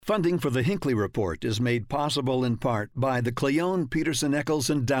Funding for the Hinckley Report is made possible in part by the Cleone Peterson Eccles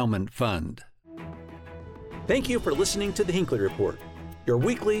Endowment Fund. Thank you for listening to the Hinckley Report, your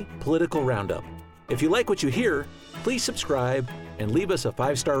weekly political roundup. If you like what you hear, please subscribe and leave us a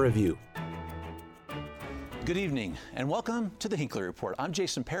 5-star review. Good evening and welcome to the Hinckley Report. I'm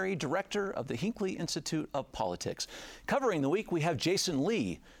Jason Perry, director of the Hinckley Institute of Politics. Covering the week, we have Jasen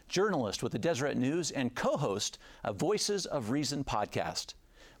Lee, journalist with the Deseret News and co-host of Voices of Reason podcast.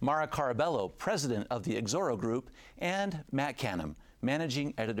 Maura Carabello, president of the Exoro Group, and Matt Canham,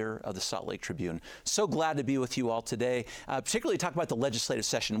 managing editor of the Salt Lake Tribune. So glad to be with you all today, particularly talk about the legislative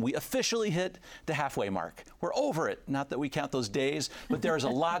session. We officially hit the halfway mark. We're over it. Not that we count those days, but there is a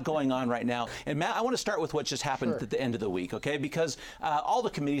lot going on right now. And Matt, I want to start with what just happened at the end of the week, okay? Because all the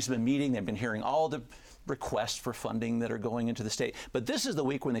committees have been meeting. They've been hearing all the requests for funding that are going into the state. But this is the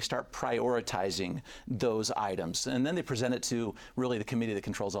week when they start prioritizing those items. And then they present it to really the committee that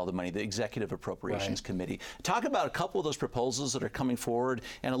controls all the money, the Executive Appropriations Committee. Talk about a couple of those proposals that are coming forward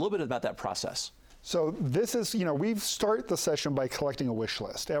and a little bit about that process. So this is, we start the session by collecting a wish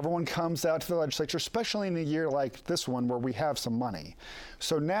list. Everyone comes out to the legislature, especially in a year like this one where we have some money.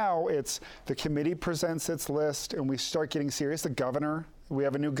 So now it's the committee presents its list and we start getting serious. The governor, we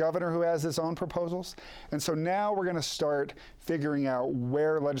have a new governor who has his own proposals. And so now we're going to start figuring out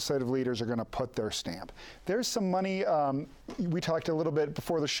where legislative leaders are going to put their stamp. There's some money, we talked a little bit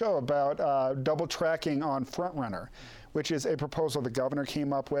before the show about double tracking on Frontrunner, which is a proposal the governor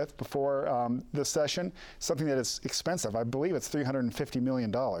came up with before the session, something that is expensive. I believe it's $350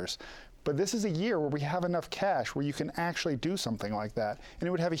 million. But this is a year where we have enough cash where you can actually do something like that, and it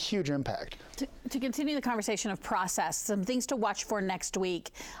would have a huge impact. To continue the conversation of process, some things to watch for next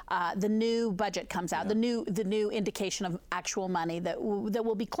week. The new budget comes out, the new indication of actual money that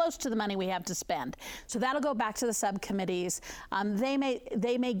will be close to the money we have to spend. So that'll go back to the subcommittees. They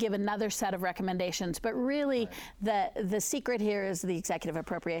may give another set of recommendations, but really the secret here is the executive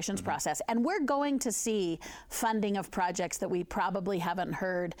appropriations process. And we're going to see funding of projects that we probably haven't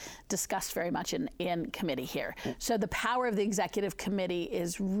heard discussed very much in committee here. So the power of the executive committee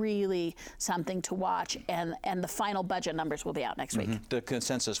is really something to watch, and the final budget numbers will be out next week. The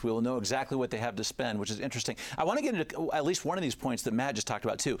consensus, we will know exactly what they have to spend, which is interesting. I want to get into at least one of these points that Matt just talked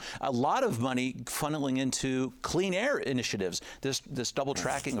about too. A lot of money funneling into clean air initiatives, this double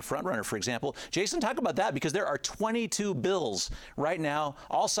tracking of Frontrunner, for example. Jason, talk about that, because there are 22 bills right now,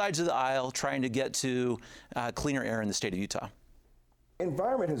 all sides of the aisle, trying to get to cleaner air in the state of Utah.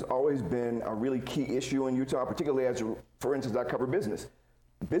 Environment has always been a really key issue in Utah, particularly as, for instance, I cover business.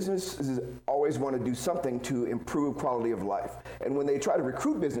 Businesses always want to do something to improve quality of life. And when they try to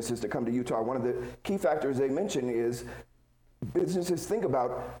recruit businesses to come to Utah, one of the key factors they mention is businesses think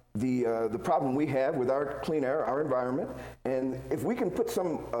about the problem we have with our clean air, our environment, and if we can put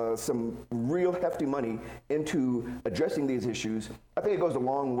some real hefty money into addressing these issues, I think it goes a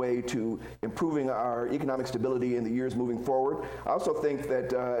long way to improving our economic stability in the years moving forward. I also think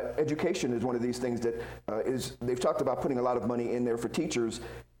that education is one of these things that they've talked about putting a lot of money in there for teachers,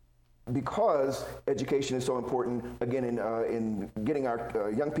 because education is so important, again, in getting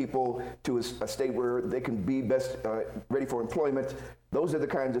our young people to a state where they can be best ready for employment. Those are the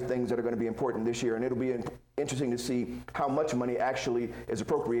kinds of things that are going to be important this year, and it'll be interesting to see how much money actually is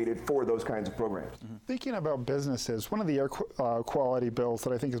appropriated for those kinds of programs. Thinking about businesses, one of the air quality bills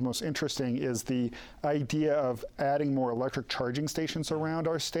that I think is most interesting is the idea of adding more electric charging stations around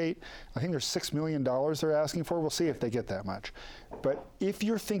our state. I think there's $6 million they're asking for. We'll see if they get that much. But if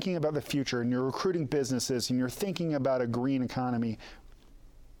you're thinking about the future and you're recruiting businesses and you're thinking about a green economy,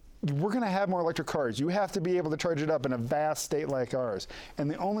 we're going to have more electric cars. You have to be able to charge it up in a vast state like ours. And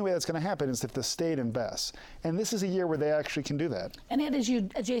the only way that's going to happen is if the state invests. And this is a year where they actually can do that. And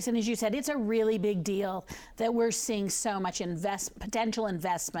Jason, as you said, it's a really big deal that we're seeing so much potential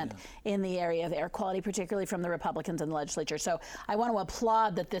investment in the area of air quality, particularly from the Republicans in the legislature. So I want to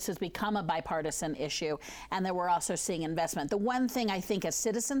applaud that this has become a bipartisan issue and that we're also seeing investment. The one thing I think as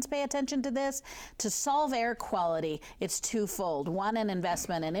citizens pay attention to this, to solve air quality, it's twofold. One, an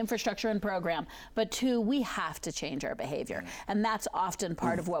investment in infrastructure and program, but two, we have to change our behavior. And that's often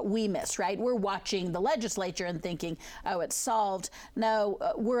part of what we miss, right? We're watching the legislature and thinking, oh, it's solved. No,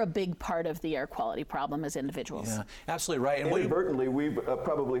 we're a big part of the air quality problem as individuals. Yeah, absolutely right. And inadvertently, we've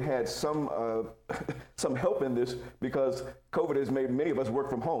probably had some help in this, because COVID has made many of us work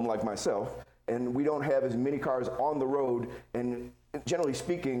from home, like myself, and we don't have as many cars on the road. And generally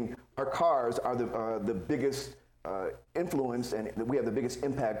speaking, our cars are the biggest influence, and we have the biggest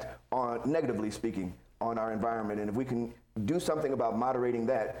impact on, negatively speaking, on our environment. And if we can do something about moderating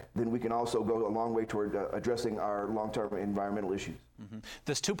that, then we can also go a long way toward addressing our long-term environmental issues.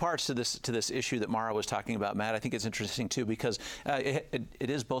 There's two parts to this issue that Maura was talking about, Matt. I think it's interesting too because it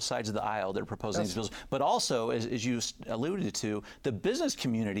is both sides of the aisle that are proposing these bills, but also, as you alluded to, the business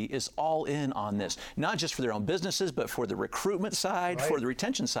community is all in on this, not just for their own businesses, but for the recruitment side, for the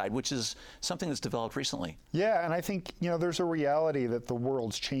retention side, which is something that's developed recently. Yeah, and I think there's a reality that the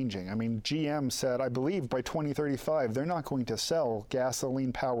world's changing. I mean, GM said, I believe by 2035, they're not going to sell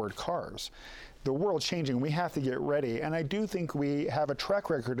gasoline-powered cars. The world's changing. We have to get ready. And I do think we have a track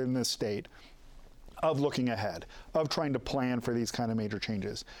record in this state of looking ahead, of trying to plan for these kind of major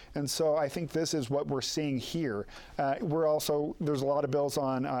changes. And so I think this is what we're seeing here. There's a lot of bills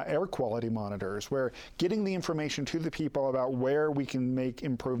on air quality monitors, where getting the information to the people about where we can make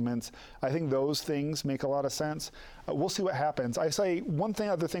improvements, I think those things make a lot of sense. We'll see what happens. I say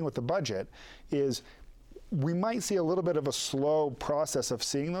other thing with the budget is we might see a little bit of a slow process of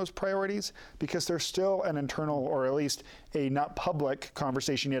seeing those priorities because there's still an internal, or at least a not public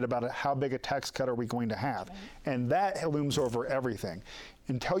conversation yet about how big a tax cut are we going to have. Right. And that looms over everything.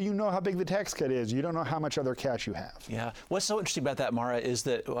 Until you know how big the tax cut is, you don't know how much other cash you have. Yeah. What's so interesting about that, Maura, is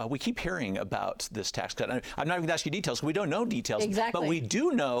that we keep hearing about this tax cut. I'm not even going to ask you details because we don't know details. Exactly. But we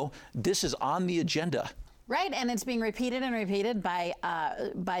do know this is on the agenda. Right, and it's being repeated and repeated by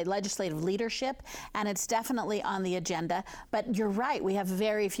legislative leadership, and it's definitely on the agenda. But you're right, we have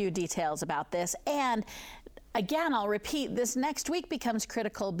very few details about this. And again, I'll repeat, this next week becomes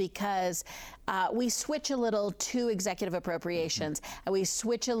critical because we switch a little to executive appropriations, and we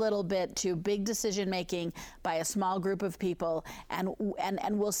switch a little bit to big decision making by a small group of people, and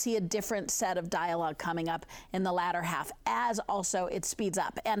we'll see a different set of dialogue coming up in the latter half as also it speeds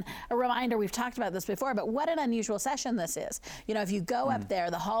up. And a reminder, we've talked about this before, but what an unusual session this is. If you go up there,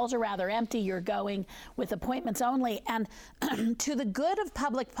 the halls are rather empty, you're going with appointments only, and to the good of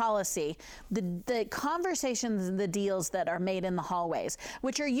public policy, the conversations and the deals that are made in the hallways,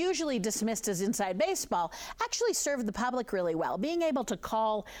 which are usually dismissed as inside baseball, actually serve the public really well. Being able to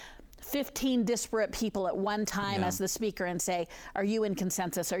call 15 disparate people at one time as the speaker and say, are you in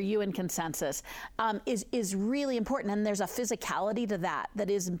consensus? Are you in consensus? Is really important. And there's a physicality to that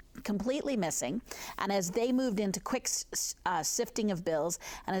is completely missing. And as they moved into quick sifting of bills,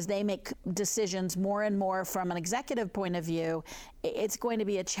 and as they make decisions more and more from an executive point of view, it's going to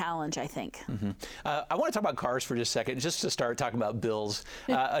be a challenge, I think. I want to talk about cars for just a second, just to start talking about bills.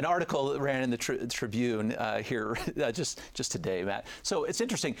 An article that ran in the Tribune here just today, Matt. So it's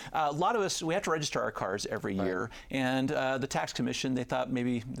interesting. A lot of us, we have to register our cars every year, and the tax commission, they thought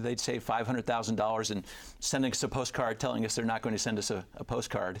maybe they'd save $500,000 in sending us a postcard telling us they're not going to send us a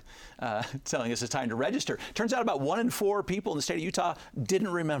postcard telling us it's time to register. Turns out about 1 in 4 people in the state of Utah didn't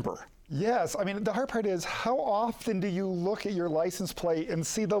remember. Yes, I mean, the hard part is, how often do you look at your license plate and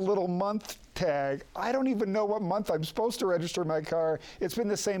see the little month tag? I don't even know what month I'm supposed to register my car. It's been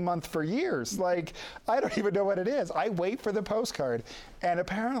the same month for years. Like, I don't even know what it is. I wait for the postcard. And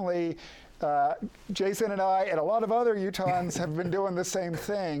apparently, Jason and I and a lot of other Utahns have been doing the same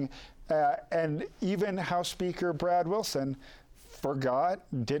thing. And even House Speaker Brad Wilson forgot,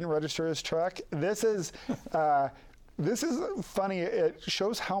 didn't register his truck. This is funny. It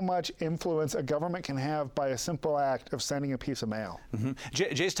shows how much influence a government can have by a simple act of sending a piece of mail.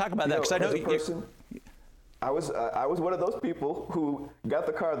 Jay's talk about that, because I know I was one of those people who got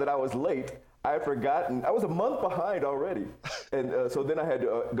the car that I was late. I had forgotten. I was a month behind already, and so then I had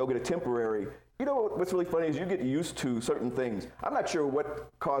to go get a temporary. What's really funny is you get used to certain things. I'm not sure what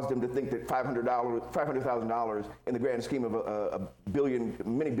caused them to think that $500,000 in the grand scheme of a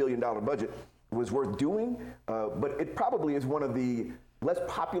many billion-dollar budget was worth doing, but it probably is one of the less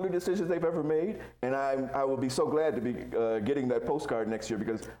popular decisions they've ever made, and I will be so glad to be getting that postcard next year,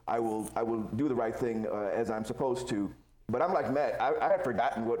 because I will do the right thing as I'm supposed to. But I'm like Matt, I had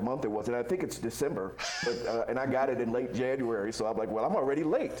forgotten what month it was, and I think it's December, but, and I got it in late January, so I'm like, well, I'm already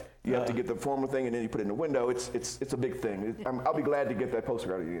late. You have to get the formal thing, and then you put it in the window. It's a big thing. I'll be glad to get that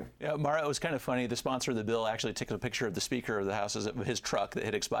postcard again. Yeah, Maura, it was kind of funny. The sponsor of the bill actually took a picture of the Speaker of the House of his truck that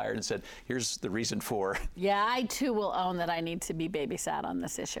had expired and said, here's the reason for. Yeah, I too will own that I need to be babysat on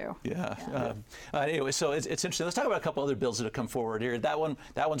this issue. Yeah. Anyway, so it's interesting. Let's talk about a couple other bills that have come forward here. That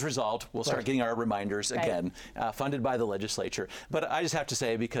one's resolved. We'll start getting our reminders again, funded by the legislature. But I just have to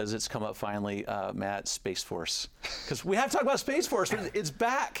say, because it's come up finally, Matt, Space Force. Because we have to talk about Space Force. It's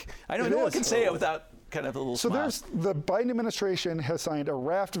back. I know no one can say it without kind of a little smile. The Biden administration has signed a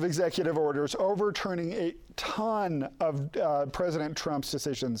raft of executive orders overturning a ton of President Trump's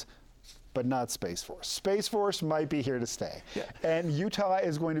decisions, but not Space Force. Space Force might be here to stay. Yeah. And Utah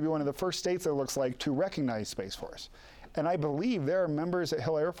is going to be one of the first states, it looks like, to recognize Space Force. And I believe there are members at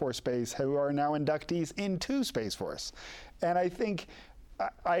Hill Air Force Base who are now inductees into Space Force. And I think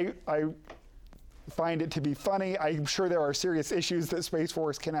I find it to be funny. I'm sure there are serious issues that Space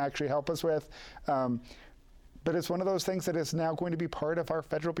Force can actually help us with. But it's one of those things that is now going to be part of our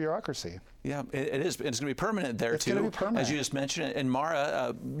federal bureaucracy. Yeah, it is. It's going to be permanent there, it's too. It's going to be permanent. As you just mentioned. And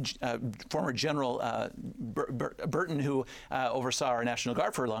Maura, former General Burton, who oversaw our National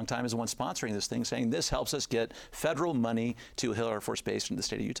Guard for a long time, is the one sponsoring this thing, saying this helps us get federal money to Hill Air Force Base in the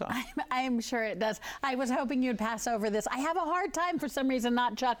state of Utah. I'm sure it does. I was hoping you'd pass over this. I have a hard time, for some reason,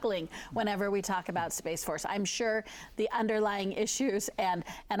 not chuckling whenever we talk about Space Force. I'm sure the underlying issues and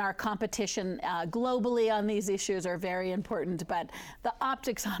our competition globally on these issues are very important, but the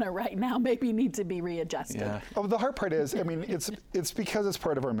optics on it right now maybe need to be readjusted. Yeah. Oh, the hard part is, I mean, it's because it's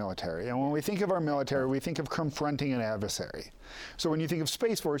part of our military. And when we think of our military, we think of confronting an adversary. So when you think of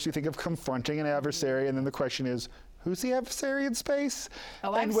Space Force, you think of confronting an adversary, and then the question is, who's the adversary in space?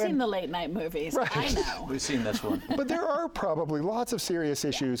 Oh, I've seen the late night movies. Right. I know. We've seen this one. But there are probably lots of serious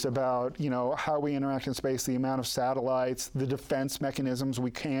issues about, how we interact in space, the amount of satellites, the defense mechanisms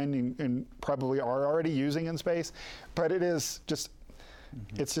we can and probably are already using in space. But it is just,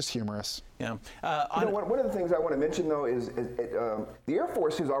 it's just humorous. Yeah. One of the things I want to mention, though, is the Air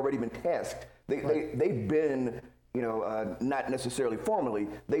Force has already been tasked. They've been, not necessarily formally,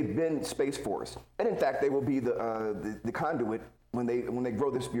 they've been Space Force. And in fact, they will be the conduit when they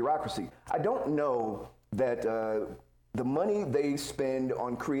grow this bureaucracy. I don't know that the money they spend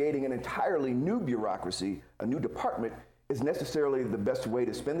on creating an entirely new bureaucracy, a new department, is necessarily the best way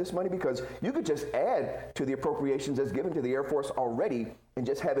to spend this money, because you could just add to the appropriations that's given to the Air Force already and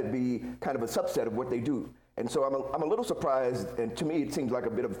just have it be kind of a subset of what they do. And so I'm a little surprised, and to me it seems like a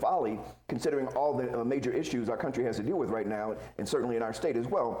bit of folly, considering all the major issues our country has to deal with right now, and certainly in our state as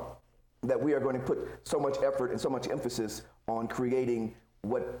well, that we are going to put so much effort and so much emphasis on creating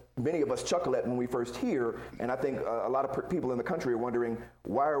what many of us chuckle at when we first hear. And I think a lot of people in the country are wondering,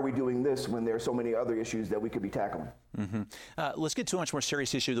 why are we doing this when there are so many other issues that we could be tackling? Mm-hmm. Let's get to a much more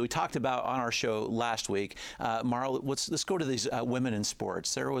serious issue that we talked about on our show last week. Maura, let's go to these women in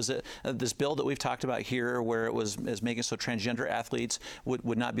sports. There was this bill that we've talked about here where it was making so transgender athletes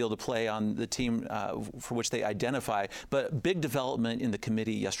would not be able to play on the team for which they identify. But big development in the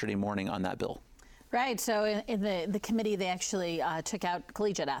committee yesterday morning on that bill. Right. So in the committee, they actually took out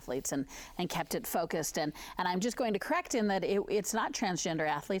collegiate athletes and kept it focused. And I'm just going to correct in that it's not transgender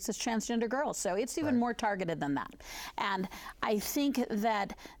athletes, it's transgender girls. So it's even more targeted than that. And I think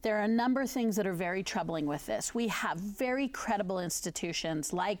that there are a number of things that are very troubling with this. We have very credible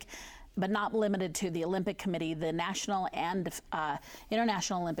institutions like, but not limited to, the Olympic Committee, the National and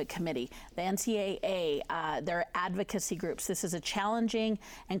International Olympic Committee, the NCAA, their advocacy groups. This is a challenging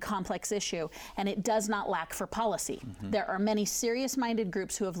and complex issue, and it does not lack for policy. Mm-hmm. There are many serious-minded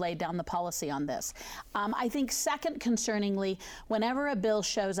groups who have laid down the policy on this. I think second, concerningly, whenever a bill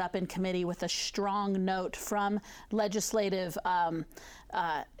shows up in committee with a strong note from legislative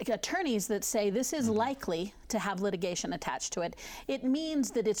attorneys that say this is likely to have litigation attached to it, it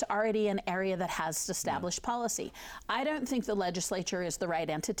means that it's already an area that has established policy. I don't think the legislature is the right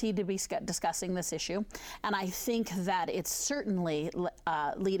entity to be discussing this issue, and I think that it's certainly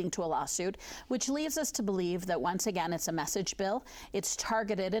leading to a lawsuit, which leads us to believe that, once again, it's a message bill. It's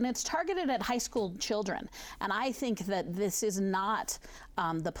targeted, and it's targeted at high school children, and I think that this is not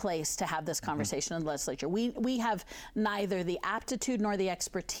the place to have this conversation in the legislature. We have neither the aptitude nor the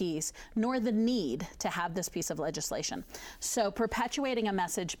expertise nor the need to have this piece of legislation. So perpetuating a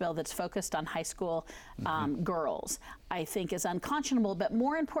message bill that's focused on high school girls, I think, is unconscionable. But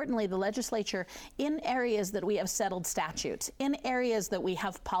more importantly, the legislature, in areas that we have settled statutes, in areas that we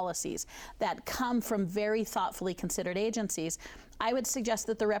have policies that come from very thoughtfully considered agencies, I would suggest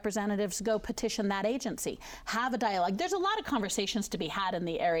that the representatives go petition that agency, have a dialogue. There's a lot of conversations to be had in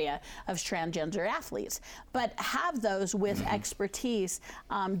the area of transgender athletes, but have those with expertise.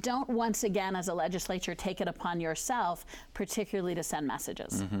 Don't, once again, as a legislature, take it upon yourself, particularly to send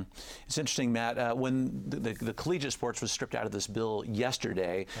messages. Mm-hmm. It's interesting, Matt, when the collegiate sports was stripped out of this bill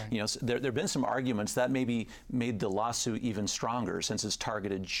yesterday, there have been some arguments that maybe made the lawsuit even stronger, since it's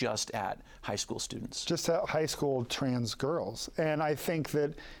targeted just at high school students. Just at high school trans girls. And I think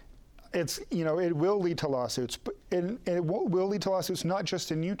that it will lead to lawsuits, but it will lead to lawsuits not just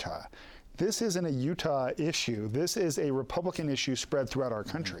in Utah. This isn't a Utah issue. This is a Republican issue spread throughout our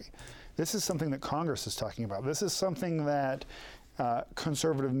country. This is something that Congress is talking about. This is something that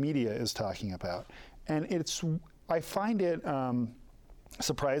conservative media is talking about. And I find it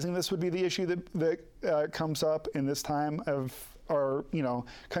surprising this would be the issue that comes up in this time of our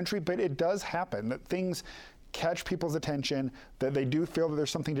country, but it does happen that things catch people's attention, that they do feel that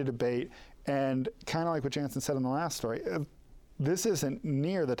there's something to debate, and kind of like what Jasen said in the last story, this isn't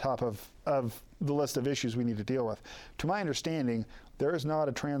near the top of the list of issues we need to deal with. To my understanding, there is not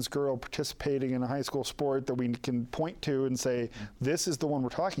a trans girl participating in a high school sport that we can point to and say, this is the one we're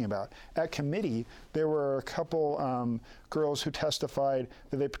talking about. At committee, there were a couple girls who testified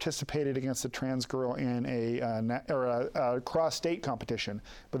that they participated against a trans girl in a cross-state competition.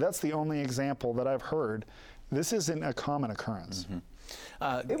 But that's the only example that I've heard. This isn't a common occurrence.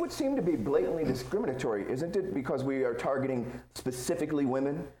 It would seem to be blatantly discriminatory, isn't it? Because we are targeting specifically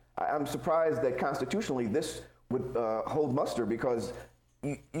women. I'm surprised that constitutionally this would hold muster, because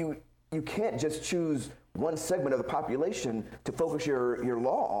you can't just choose one segment of the population to focus your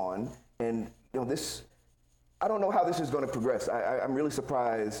law on. And this, I don't know how this is going to progress. I'm really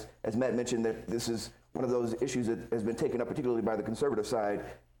surprised, as Matt mentioned, that this is one of those issues that has been taken up particularly by the conservative side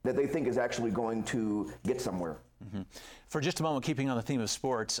that they think is actually going to get somewhere. For just a moment, keeping on the theme of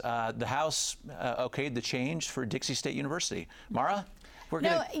sports, the House okayed the change for Dixie State University. Maura?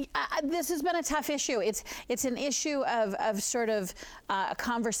 This has been a tough issue. It's an issue of sort of a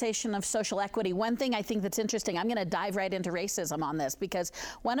conversation of social equity. One thing I think that's interesting, I'm going to dive right into racism on this, because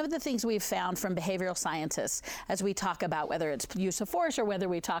one of the things we've found from behavioral scientists as we talk about whether it's use of force or whether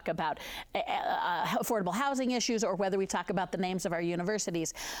we talk about affordable housing issues or whether we talk about the names of our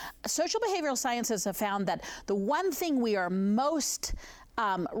universities, social behavioral scientists have found that the one thing we are most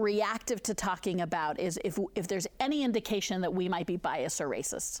reactive to talking about is if there's any indication that we might be biased or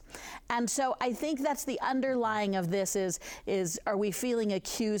racist. And so I think that's the underlying of this is are we feeling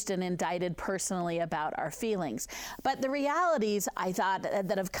accused and indicted personally about our feelings? But the realities, I thought,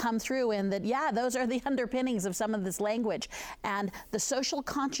 that have come through in that, yeah, those are the underpinnings of some of this language. And the social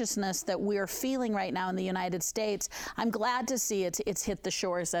consciousness that we're feeling right now in the United States, I'm glad to see it's hit the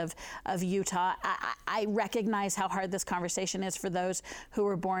shores of Utah. I recognize how hard this conversation is for those who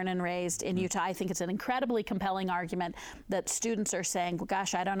were born and raised in Utah. I think it's an incredibly compelling argument that students are saying, well,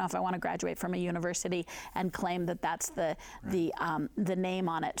 gosh, I don't know if I want to graduate from a university and claim that that's the name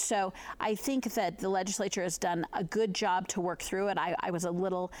on it. So I think that the legislature has done a good job to work through it. I was a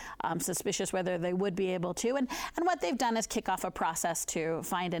little suspicious whether they would be able to. And what they've done is kick off a process to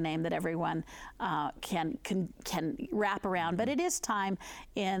find a name that everyone can wrap around. But it is time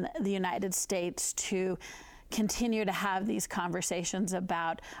in the United States to continue to have these conversations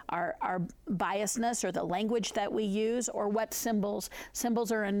about our biasness or the language that we use, or what symbols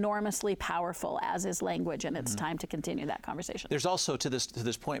are enormously powerful, as is language, and it's time to continue that conversation. There's also, to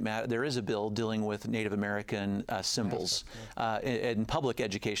this point, Matt, there is a bill dealing with Native American symbols in public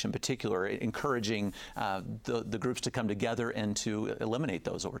education in particular, encouraging the groups to come together and to eliminate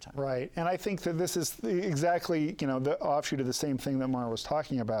those over time. Right, and I think that this is exactly the offshoot of the same thing that Maura was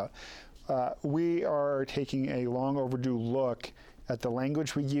talking about. We are taking a long overdue look at the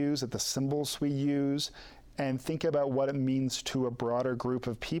language we use, at the symbols we use, and think about what it means to a broader group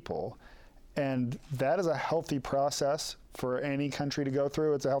of people. And that is a healthy process for any country to go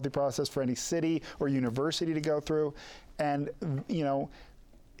through. It's a healthy process for any city or university to go through. And,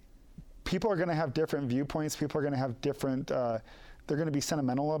 people are going to have different viewpoints. People are going to have different, they're going to be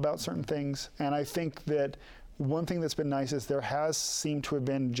sentimental about certain things. And I think that one thing that's been nice is there has seemed to have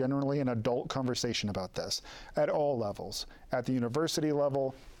been generally an adult conversation about this at all levels. At the university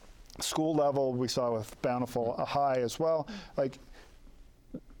level, school level, we saw with Bountiful High as well. Like,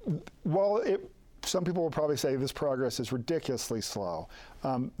 while some people will probably say this progress is ridiculously slow,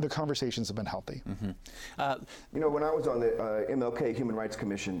 the conversations have been healthy. When I was on the MLK Human Rights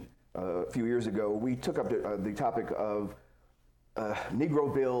Commission a few years ago, we took up the topic of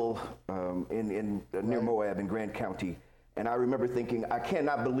Negro Bill near Moab in Grant County. And I remember thinking, I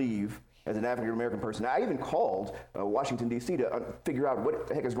cannot believe, as an African American person, I even called Washington, D.C. to figure out what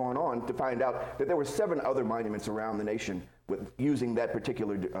the heck is going on, to find out that there were 7 other monuments around the nation using that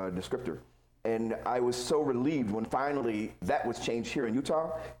particular descriptor. And I was so relieved when finally that was changed here in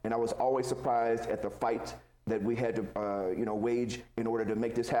Utah. And I was always surprised at the fight that we had to wage in order to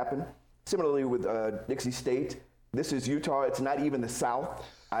make this happen. Similarly with Dixie State, this is Utah. It's not even the South.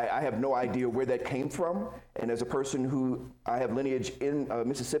 I have no idea where that came from. And as a person who I have lineage in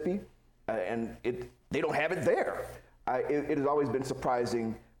Mississippi, and they don't have it there. It has always been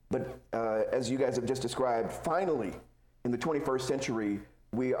surprising. But as you guys have just described, finally, in the 21st century,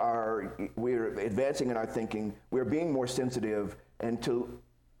 we're advancing in our thinking. We're being more sensitive, and to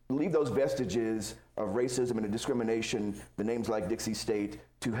leave those vestiges of racism and discrimination, the names like Dixie State,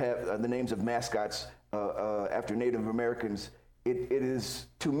 to have the names of mascots after Native Americans, it is,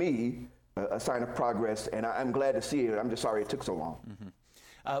 to me, a sign of progress, and I'm glad to see it. I'm just sorry it took so long.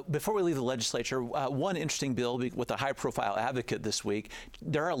 Before we leave the legislature, one interesting bill with a high-profile advocate this week.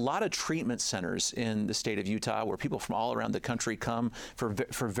 There are a lot of treatment centers in the state of Utah where people from all around the country come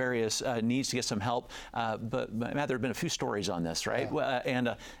for various needs to get some help. But Matt, there have been a few stories on this, right?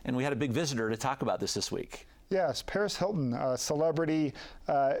 Yeah. And we had a big visitor to talk about this week. Yes, Paris Hilton, a celebrity.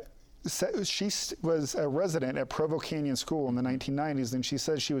 She was a resident at Provo Canyon School in the 1990s, and she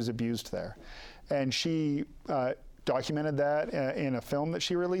says she was abused there. And she documented that in a film that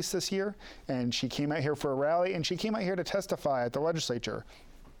she released this year, and she came out here for a rally, and she came out here to testify at the legislature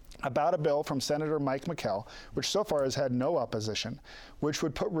about a bill from Senator Mike McKell, which so far has had no opposition, which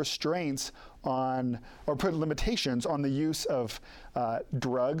would put restraints on, or put limitations on the use of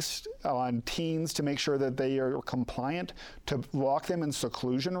drugs on teens to make sure that they are compliant, to lock them in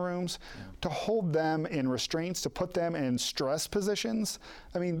seclusion rooms, to hold them in restraints, to put them in stress positions.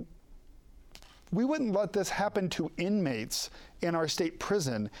 I mean, we wouldn't let this happen to inmates in our state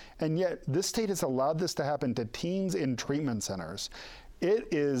prison, and yet this state has allowed this to happen to teens in treatment centers.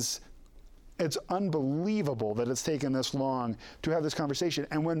 It's unbelievable that it's taken this long to have this conversation,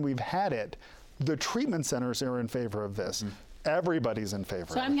 and when we've had it, the treatment centers are in favor of this. Everybody's in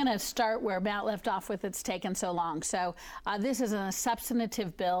favor. So I'm going to start where Matt left off with it's taken so long. So this is a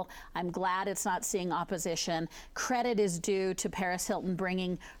substantive bill. I'm glad it's not seeing opposition. Credit is due to Paris Hilton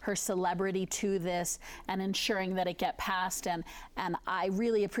bringing her celebrity to this and ensuring that it get passed. And I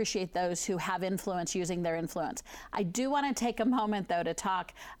really appreciate those who have influence using their influence. I do want to take a moment, though, to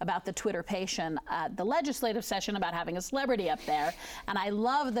talk about the Twitterpation, the legislative session about having a celebrity up there. And I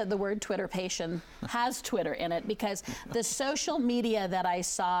love that the word Twitterpation has Twitter in it, because the social media that I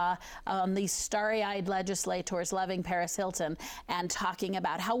saw these starry-eyed legislators loving Paris Hilton and talking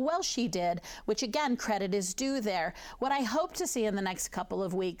about how well she did, which again, credit is due there. What I hope to see in the next couple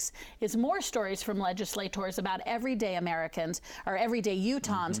of weeks is more stories from legislators about everyday Americans or everyday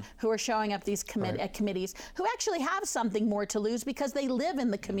Utahns who are showing up these committees, who actually have something more to lose because they live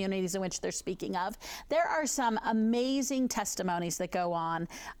in the communities in which they're speaking of. There are some amazing testimonies that go on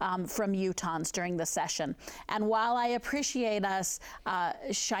from Utahns during the session. And while I appreciate us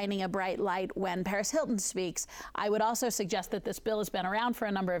shining a bright light when Paris Hilton speaks, I would also suggest that this bill has been around for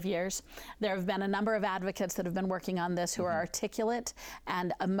a number of years. There have been a number of advocates that have been working on this who are articulate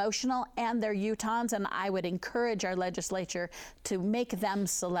and emotional, and they're Utahns, and I would encourage our legislature to make them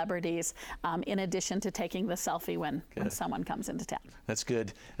celebrities in addition to taking the selfie when someone comes into town. That's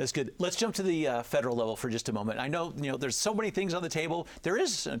good. That's good. Let's jump to the federal level for just a moment. I know, there's so many things on the table. There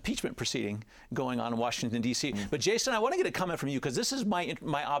is an impeachment proceeding going on in Washington, D.C. But Jason, I want to get a comment from you, because this is my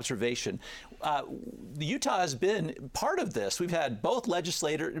observation. Utah has been part of this. We've had both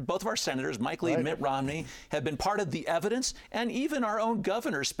of our senators, Mike Lee and Mitt Romney, have been part of the evidence, and even our own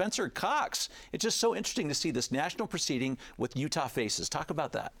governor, Spencer Cox. It's just so interesting to see this national proceeding with Utah faces. Talk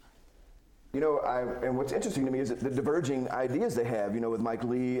about that. And what's interesting to me is the diverging ideas they have, with Mike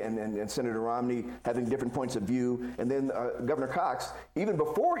Lee and Senator Romney having different points of view. And then Governor Cox, even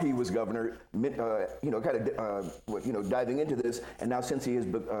before he was governor, diving into this. And now since he has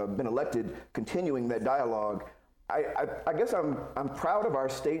been elected, continuing that dialogue. I guess I'm proud of our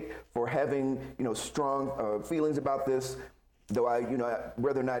state for having, strong feelings about this. Though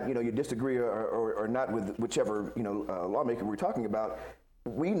whether or not, you disagree or not with whichever, lawmaker we're talking about,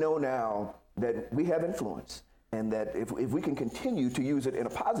 we know now that we have influence, and that if we can continue to use it in a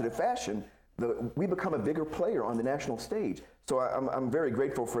positive fashion, we become a bigger player on the national stage. So I'm very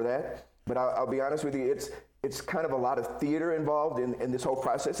grateful for that. But I'll be honest with you, it's kind of a lot of theater involved in this whole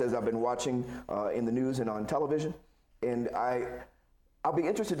process, as I've been watching in the news and on television. And I'll be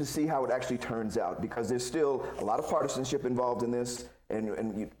interested to see how it actually turns out, because there's still a lot of partisanship involved in this,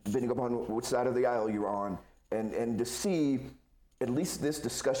 and depending upon which side of the aisle you're on, and to see at least this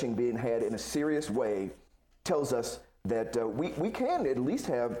discussion being had in a serious way tells us that we can at least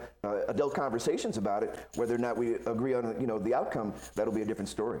have adult conversations about it. Whether or not we agree on the outcome, that'll be a different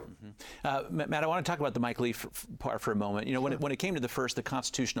story. Matt, I want to talk about the Mike Lee part for a moment. When it came to the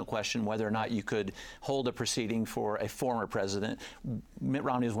constitutional question, whether or not you could hold a proceeding for a former president, Mitt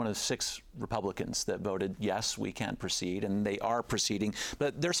Romney is one of 6 Republicans that voted yes, we can proceed, and they are proceeding.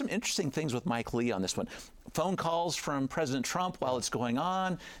 But there's some interesting things with Mike Lee on this one. Phone calls from President Trump while it's going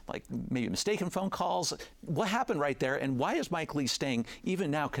on, like maybe mistaken phone calls. What happened right there, and why is Mike Lee staying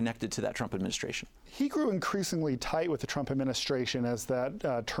even now connected to that Trump administration? He grew increasingly tight with the Trump administration as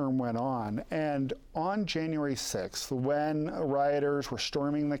that term went on. And on January 6th, when rioters were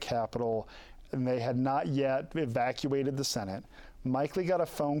storming the Capitol and they had not yet evacuated the Senate, Mike Lee got a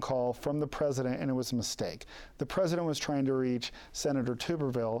phone call from the president, and it was a mistake. The president was trying to reach Senator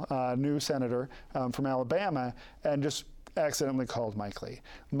Tuberville, new senator from Alabama, and just accidentally called Mike Lee.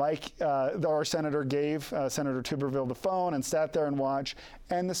 Our senator gave Senator Tuberville the phone and sat there and watched,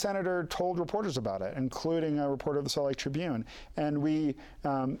 and the senator told reporters about it, including a reporter of the Salt Lake Tribune. And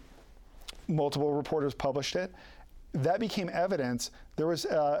multiple reporters published it. That became evidence. There was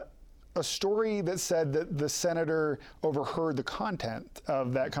a story that said that the senator overheard the content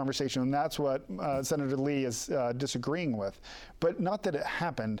of that conversation, and that's what Senator Lee is disagreeing with, but not that it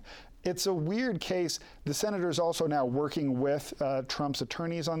happened. It's a weird case. The senator is also now working with Trump's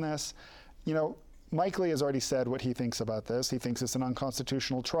attorneys on this. Mike Lee has already said what he thinks about this. He thinks it's an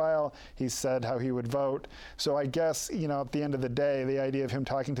unconstitutional trial. He's said how he would vote. So I guess, at the end of the day, the idea of him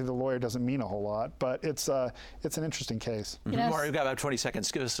talking to the lawyer doesn't mean a whole lot, but it's an interesting case. Maura, we've got about 20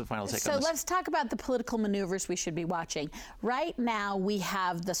 seconds. Give us a final take on this. So let's talk about the political maneuvers we should be watching. Right now, we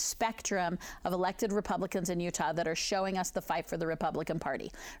have the spectrum of elected Republicans in Utah that are showing us the fight for the Republican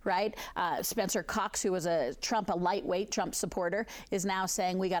Party, right? Spencer Cox, who was a lightweight Trump supporter, is now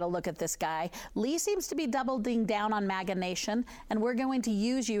saying we got to look at this guy. Lee seems to be doubling down on MAGA Nation, and we're going to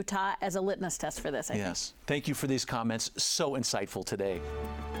use Utah as a litmus test for this, I think. Thank you for these comments. So insightful today.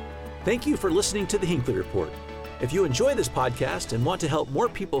 Thank you for listening to the Hinckley Report. If you enjoy this podcast and want to help more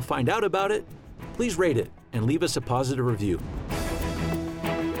people find out about it, please rate it and leave us a positive review.